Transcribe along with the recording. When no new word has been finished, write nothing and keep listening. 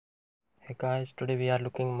Hey guys, today we are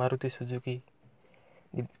looking Maruti Suzuki,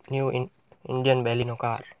 the new Indian Baleno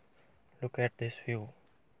car. Look at this view.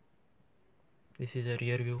 This is a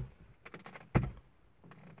rear view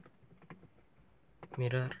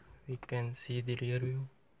mirror. We can see the rear view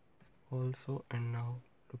also, and now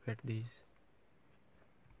look at this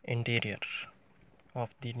interior of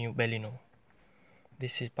the new Baleno.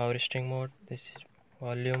 This is power steering mode. This is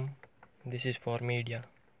volume. This is for media,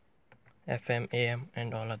 FM, AM,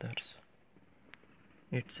 and all others.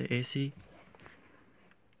 It's a AC.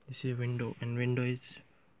 This is window, and window is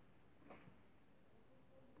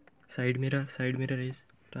side mirror. Side mirror is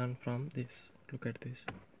turned from this. Look at this,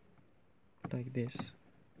 like this.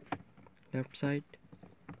 Left side,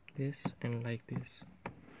 this, and like this.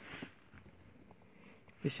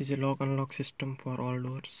 This is a lock unlock system for all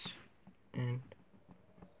doors, and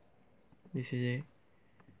this is a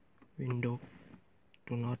window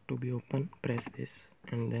to not to be open. Press this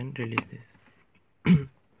and then release this.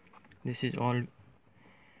 This is all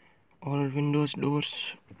windows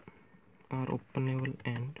doors are openable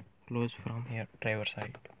and closed from here, driver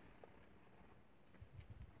side.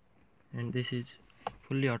 And this is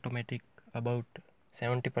fully automatic, about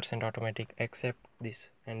 70% automatic, except this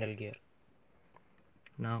handle gear.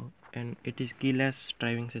 Now, and it is keyless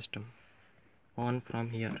driving system. On from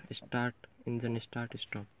here, start, engine start,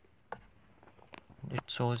 stop. It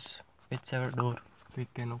shows whichever door we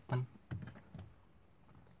can open.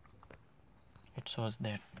 It shows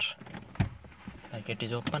that like it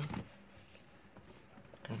is open,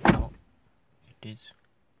 and now it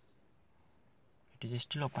is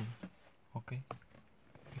still open. Okay,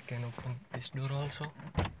 we can open this door also.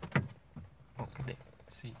 Okay,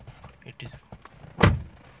 see, it is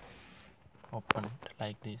opened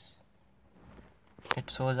like this. It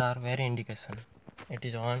shows our very indication. It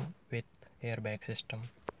is on with airbag system,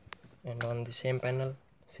 and on the same panel,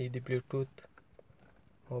 see the Bluetooth,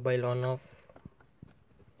 mobile on off,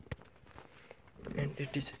 and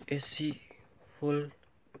it is AC full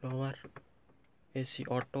lower, AC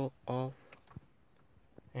auto off,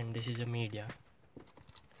 and this is a media.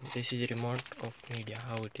 This is a remote of media,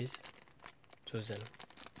 how it is chosen.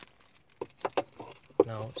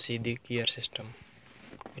 Now see the gear system.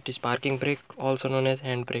 It is parking brake, also known as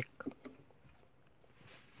hand brake.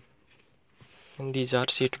 And these are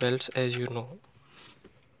seat belts, as you know.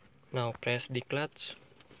 Now press the clutch,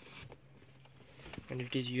 and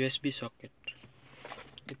it is USB socket.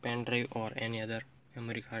 The pen drive or any other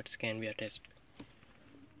memory cards can be attached.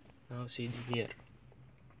 Now see the gear.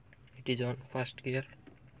 It is on first gear.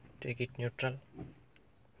 Take it neutral.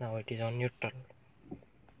 Now it is on neutral.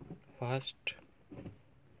 First,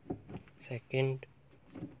 second,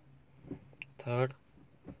 third,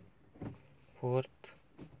 fourth,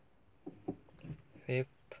 fifth,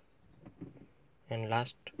 and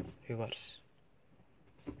last, reverse.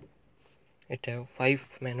 It have 5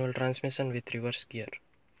 manual transmission with reverse gear.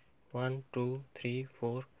 1, 2, 3,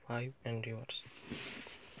 4, 5, and reverse.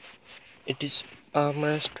 It is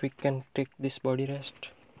armrest. We can take this body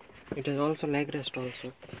rest. It is also leg rest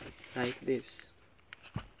also, like this.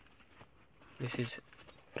 This is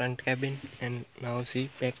front cabin, and now see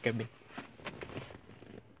back cabin.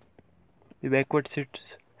 The backward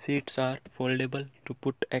seats are foldable to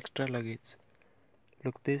put extra luggage.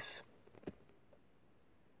 Look this.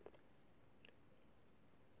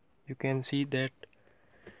 You can see that.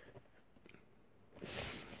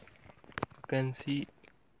 You can see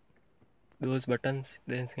those buttons.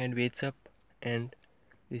 Then can weights up, and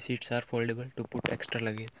the seats are foldable to put extra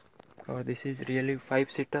luggage. Or this is really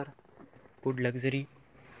 5-seater good luxury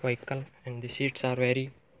vehicle, and the seats are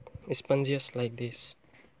very spongious like this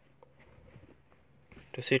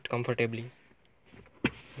to sit comfortably.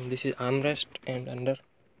 And this is armrest, and under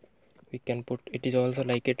we can put, it is also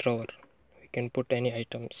like a drawer. We can put any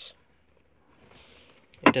items.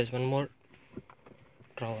 It has one more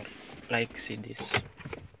drawer, like see this.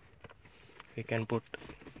 We can put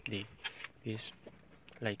this,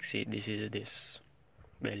 like see, this is this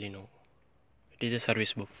Baleno. It is a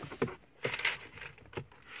service book.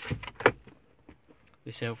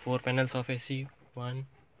 We have 4 panels of AC, 1,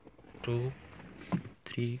 2,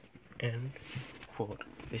 3, and 4.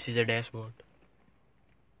 This is a dashboard.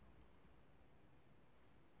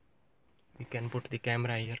 We can put the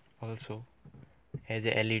camera here also as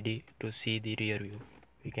a LED to see the rear view.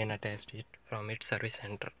 We can attach it from its service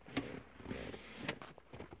center.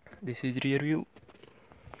 This is rear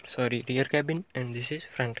cabin, and this is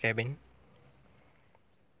front cabin.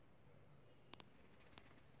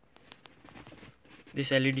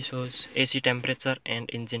 This LED shows AC temperature and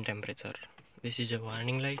engine temperature. This is a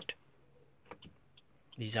warning light.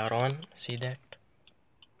 These are on, see that.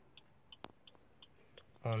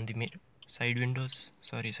 on the side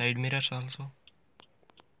mirrors also,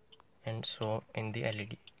 and so in the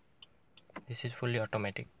LED. This is fully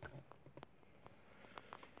automatic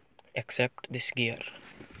except this gear,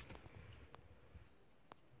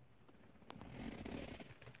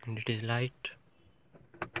 and it is light.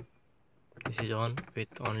 This is on with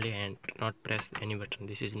only hand, not press any button.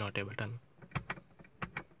 This is not a button.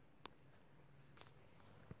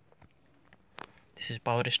 This is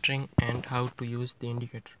power steering and how to use the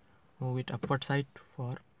indicator. Move it upward side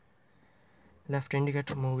for left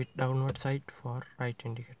indicator, move it downward side for right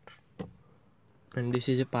indicator. And this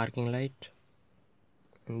is a parking light,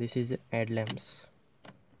 and this is add lamps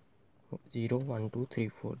 0 1 2 3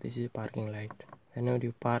 4. This is a parking light. Whenever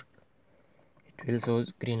you park, it will show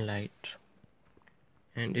green light.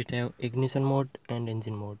 And it have ignition mode and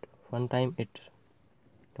engine mode. One time it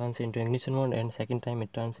turns into ignition mode, and second time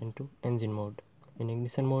it turns into engine mode. In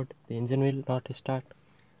ignition mode, the engine will not start,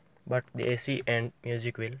 but the AC and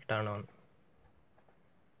music will turn on.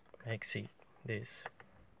 Like see this.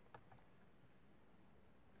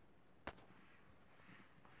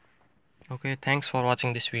 Okay, thanks for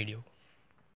watching this video.